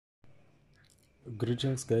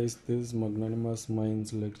Greetings guys, this is Magnanimous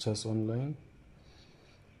Minds Lectures Online.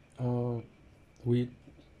 We're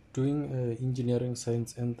doing engineering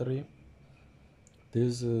science N3.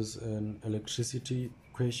 This is an electricity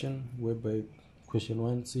question whereby question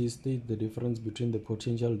 1 says state the difference between the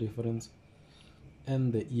potential difference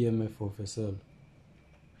and the EMF of a cell.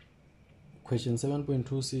 Question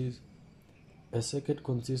 7.2 says a circuit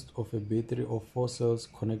consists of a battery of 4 cells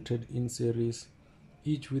connected in series,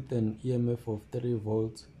 each with an EMF of 3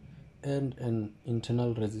 volts and an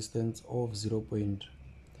internal resistance of 0.2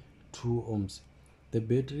 ohms. The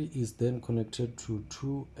battery is then connected to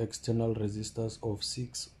two external resistors of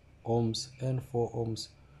 6 ohms and 4 ohms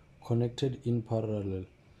connected in parallel,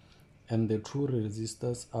 and the two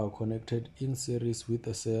resistors are connected in series with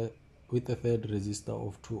a third resistor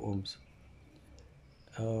of 2 ohms.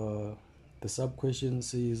 The sub-question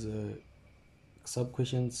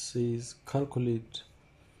says calculate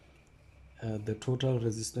the total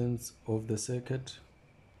resistance of the circuit,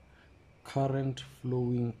 current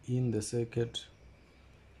flowing in the circuit,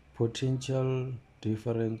 potential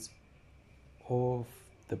difference of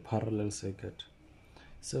the parallel circuit.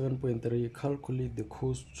 7.3 calculate the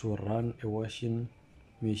cost to run a washing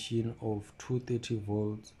machine of 230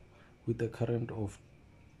 volts with a current of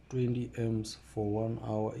 20 amps for 1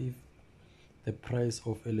 hour if the price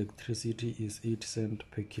of electricity is 8 cents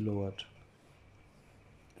per kilowatt.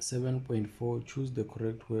 7.4 choose the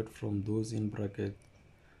correct word from those in brackets.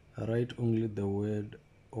 Write only the word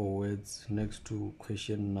or words next to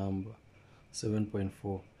question number.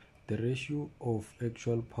 7.4 the ratio of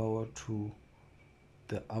actual power to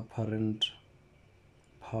the apparent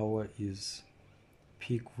power is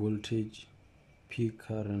peak voltage, peak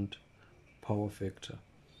current, power factor.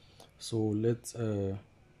 So let's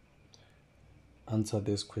answer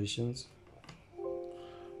these questions.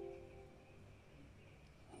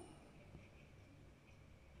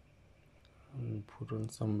 And put on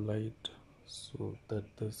some light so that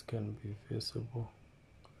this can be visible.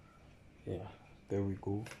 Yeah, there we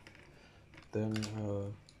go. Then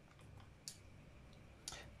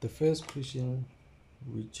the first question,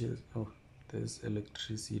 which is there's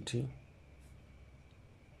electricity.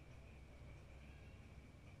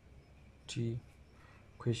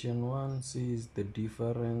 Question 1 says the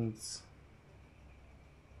difference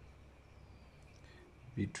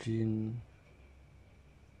between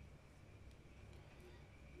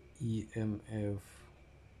EMF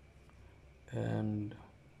and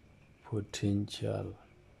potential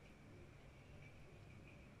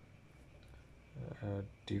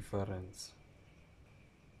difference.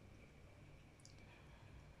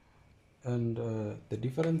 And the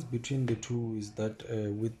difference between the two is that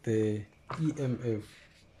with the EMF,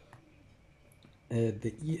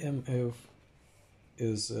 the EMF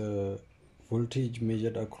is voltage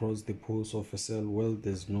measured across the poles of a cell while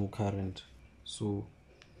there's no current. So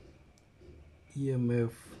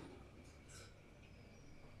EMF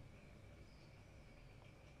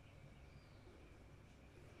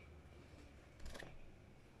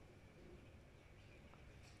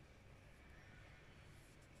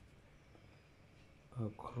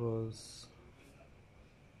across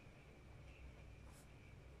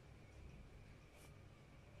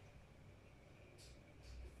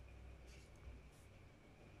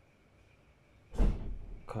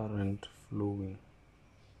current flowing,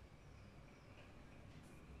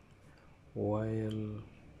 while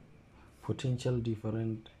potential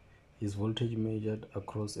difference is voltage measured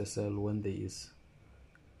across a cell when there is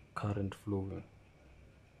current flowing.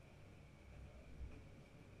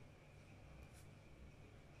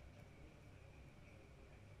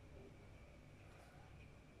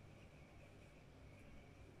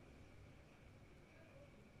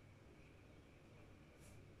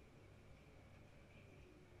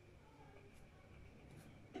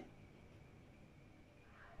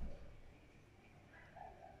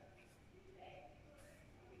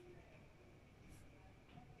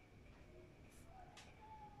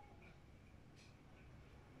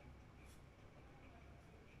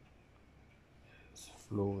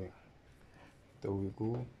 Flowing. There we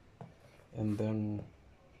go. And then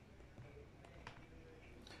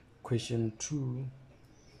question 2,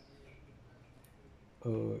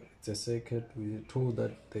 it's a circuit. We're told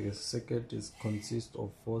that the circuit consists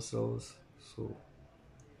of 4 cells. So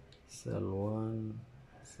cell 1,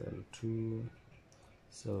 cell 2,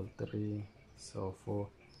 cell 3, cell 4.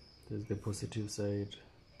 There's the positive side,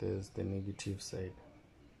 there's the negative side.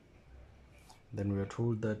 Then we are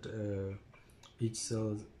told that each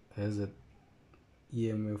cell has an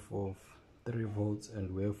EMF of 3 volts, and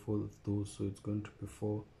we have 4 of those, so it's going to be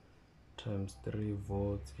 4 times 3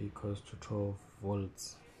 volts equals to 12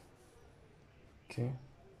 volts. Okay,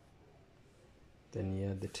 then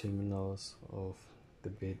here the terminals of the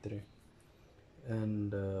battery,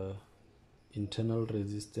 and internal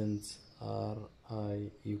resistance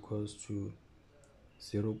Ri equals to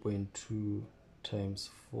 0.2 times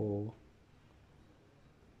 4,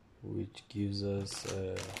 which gives us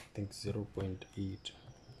I think 0.8.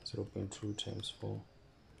 0.2 times 4,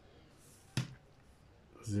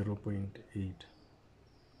 0.8.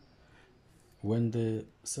 When the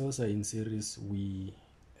cells are in series, we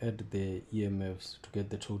add the EMFs to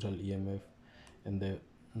get the total EMF, and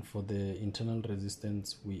for the internal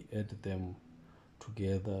resistance we add them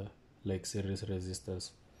together like series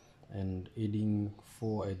resistors, and adding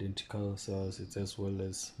 4 identical cells, it's as well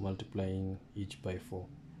as multiplying each by 4.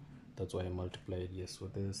 That's why I multiplied here. So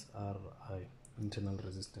there's Ri, internal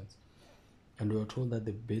resistance, and we are told that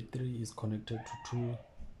the battery is connected to 2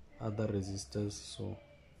 other resistors. So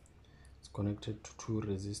it's connected to 2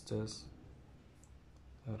 resistors,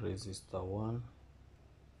 resistor 1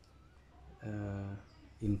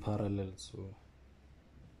 in parallel, so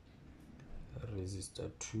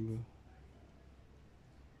resistor 2,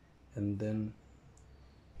 and then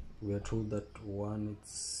we are told that one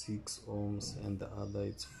it's 6 ohms and the other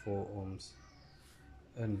it's 4 ohms,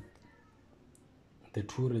 and the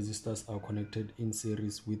 2 resistors are connected in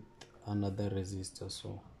series with another resistor,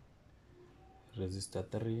 so resistor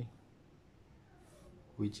 3,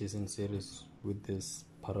 which is in series with these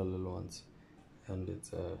parallel ones, and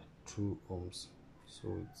it's 2 ohms,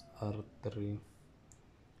 so it's R3,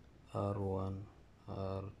 R1,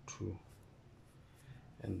 R2.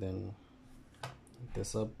 And then the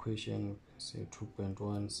sub question, say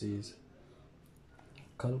 2.1, says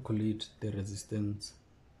calculate the resistance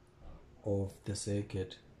of the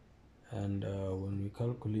circuit, and when we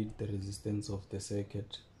calculate the resistance of the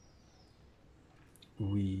circuit,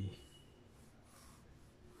 we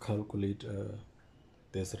calculate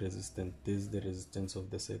this resistance. This is the resistance of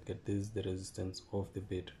the circuit, this is the resistance of the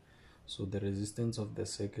battery. So the resistance of the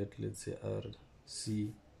circuit, let's say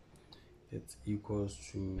RC, it's equals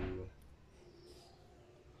to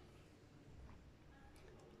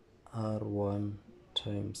R1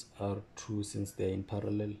 times R2, since they're in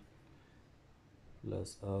parallel,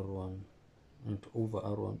 plus R1 and over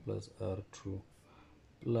R1 plus R2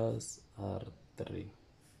 plus R3.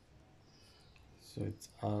 So it's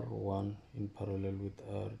R1 in parallel with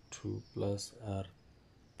R2 plus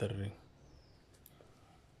R3,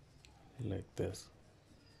 like this.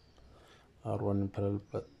 R1 in parallel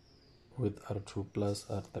with R2 plus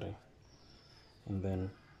R3, and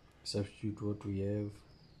then substitute what we have.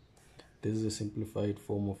 This is a simplified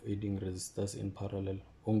form of adding resistors in parallel,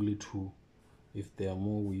 only 2. If there are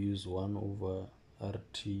more, we use 1 over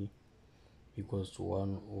RT equals to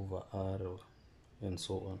 1 over R, and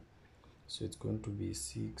so on. So it's going to be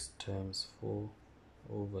 6 times 4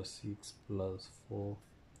 over 6 plus 4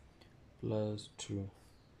 plus 2.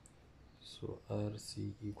 So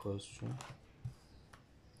RC equals to,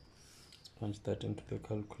 let's punch that into the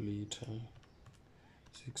calculator,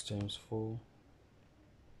 6 times 4,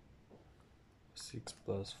 6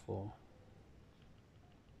 plus 4,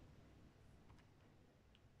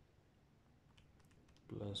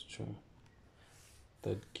 plus 2.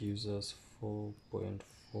 That gives us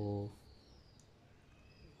 4.4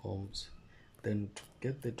 ohms. Then to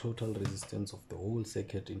get the total resistance of the whole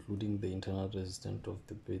circuit, including the internal resistance of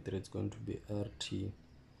the battery, it's going to be RT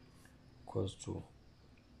equals to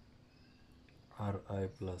Ri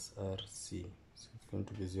plus Rc. So it's going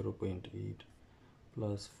to be 0.8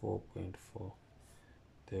 plus 4.4.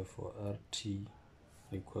 Therefore RT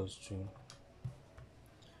equals to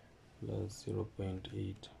plus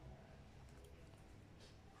 0.8,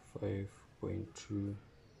 5.2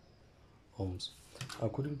 ohms.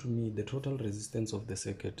 According to me, the total resistance of the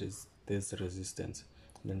circuit is this resistance,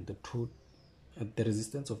 then the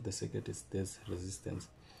resistance of the circuit is this resistance.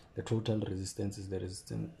 The total resistance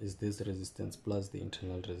is this resistance plus the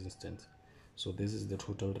internal resistance. So this is the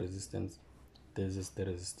total resistance, this is the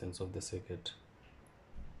resistance of the circuit.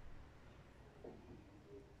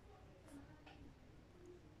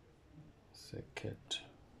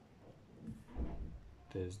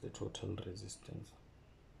 There's the total resistance.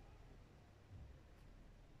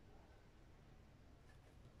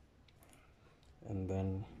 And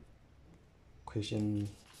then question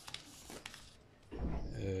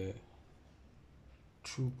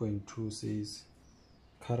 2.2 says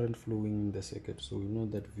current flowing in the circuit. So we know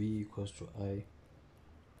that V equals to I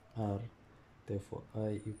R, therefore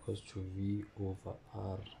I equals to V over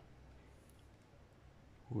R,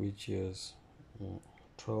 which is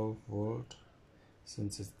 12 volt,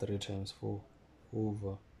 since it's 3 times 4,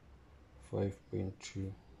 over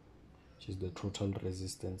 5.2. which is the total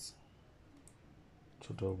resistance,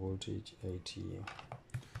 total voltage IT.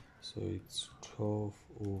 So it's 12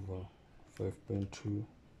 over 5.2,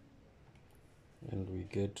 and we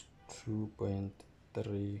get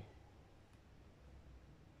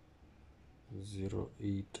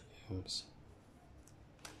 2.308 amps.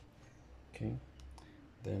 Okay,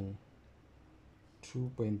 then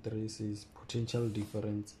 2.3 says potential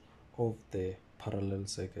difference of the parallel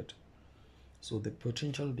circuit. So the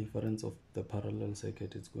potential difference of the parallel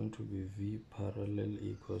circuit is going to be V parallel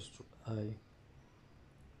equals to I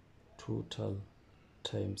total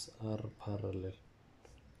times R parallel,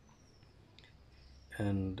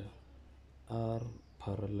 and R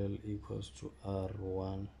parallel equals to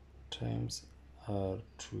R1 times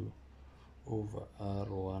R2 over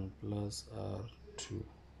R1 plus R2.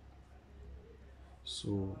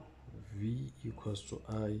 So V equals to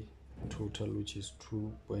I total, which is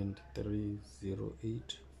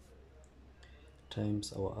 2.308,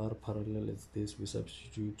 times our R parallel is this, we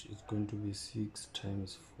substitute, it's going to be 6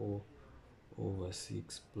 times 4 over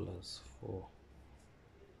 6 plus 4.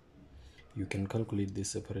 You can calculate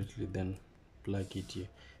this separately, then plug it here.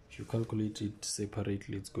 If you calculate it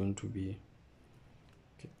separately, it's going to be,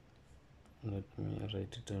 okay, let me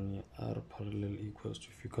write it down here. R parallel equals to,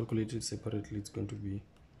 if you calculate it separately, it's going to be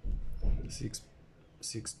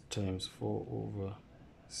 6 times 4 over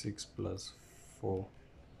 6 plus 4,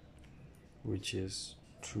 which is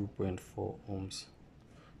 2.4 ohms.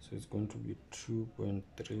 So it's going to be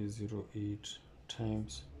 2.308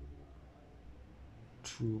 times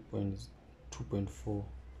 2.4.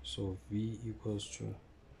 So V equals to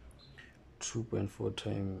 2.4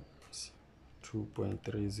 times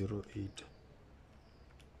 2.308,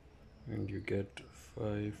 and you get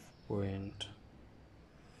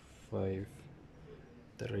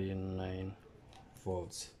 5.539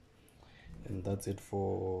 volts. And that's it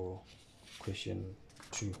for question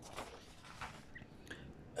 2.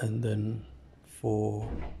 And then for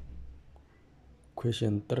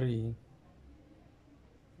question 3,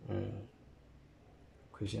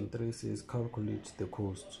 question 3 says calculate the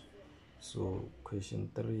cost. So question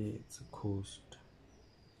 3, it's a cost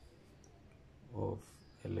of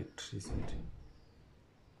electricity.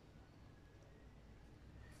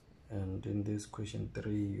 And in this question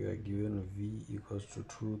 3, you are given V equals to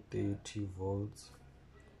 230 volts,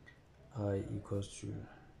 I equals to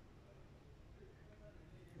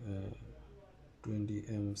 20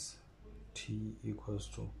 amps, T equals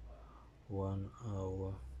to 1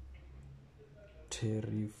 hour,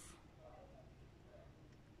 tariff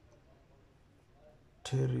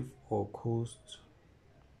or cost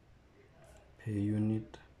per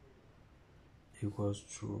unit equals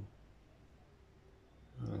to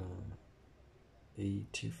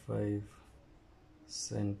 85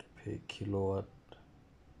 cents per kilowatt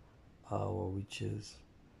hour, which is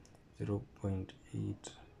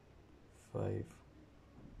 0.85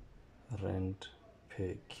 rand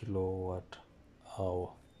per kilowatt hour.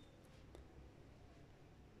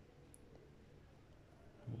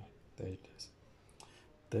 There it is.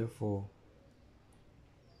 Therefore,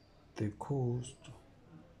 the cost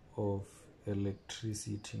of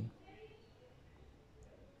electricity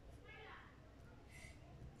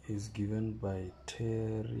is given by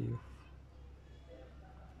tariff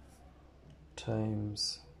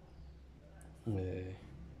times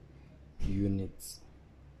units,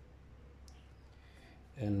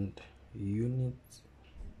 and units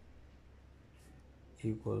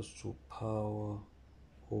equals to power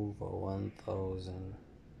over 1000,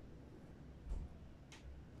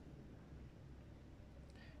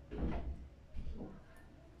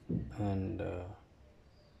 and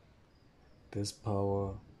this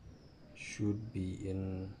power should be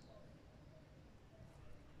in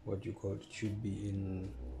what you call, should be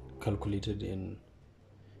in calculated in,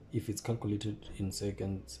 if it's calculated in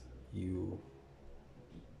seconds, you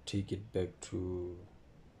take it back to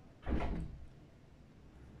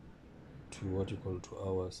what you call to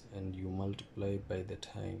hours, and you multiply by the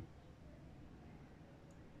time.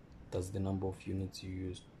 That's the number of units you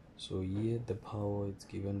used. So here the power is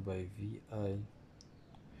given by VI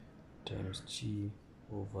times G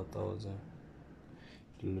over 1000.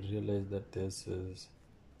 You'll realize that this is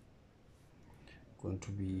going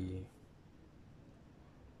to be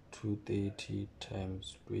 230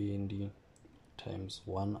 times 20 times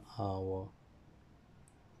 1 hour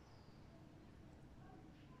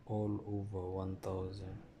all over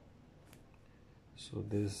 1000. So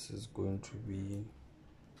this is going to be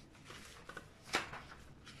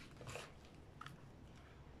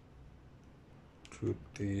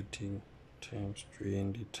 230 times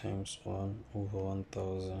 20 times 1 over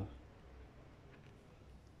 1000,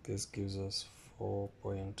 This gives us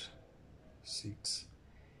 4.6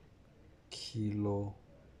 kilowatts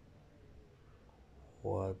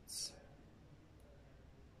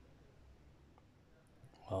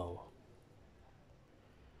hour.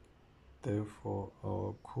 Therefore,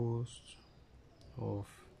 our cost of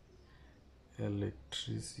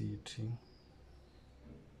electricity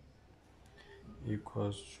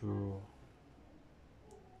equals to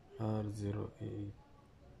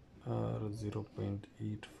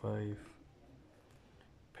R0.85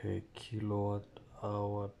 per kilowatt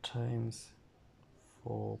hour times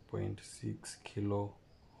 4.6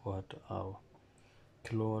 kilowatt hour.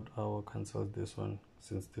 Kilowatt hour cancels this one,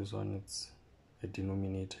 since this one it's a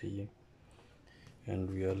denominator here, and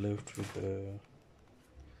we are left with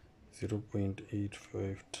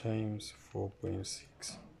 0.85 times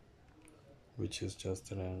 4.6, which is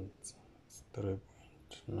just around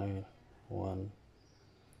 3.91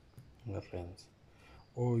 rands.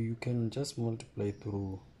 Or you can just multiply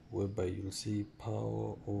through, whereby you'll see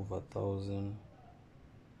power over 1000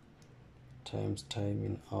 times time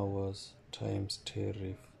in hours times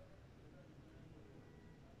tariff.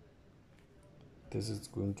 This is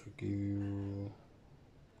going to give you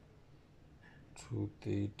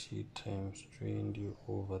 230 times 20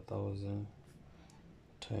 over 1000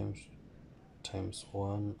 times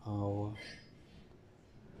 1 hour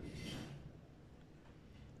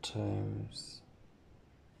times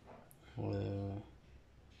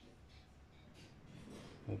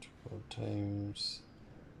times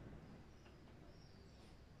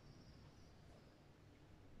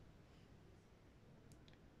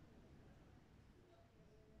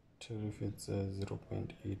tariff, it's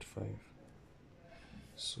 0.85.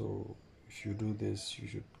 So if you do this, you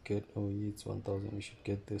should get, it's 1000, you should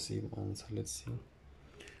get the same answer. Let's see,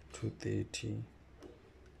 230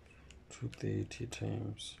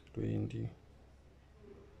 times 20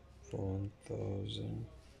 for 1000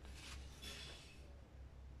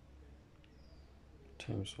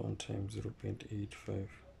 times 1 times 0.85,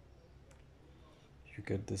 you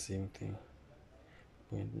get the same thing,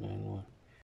 0.91.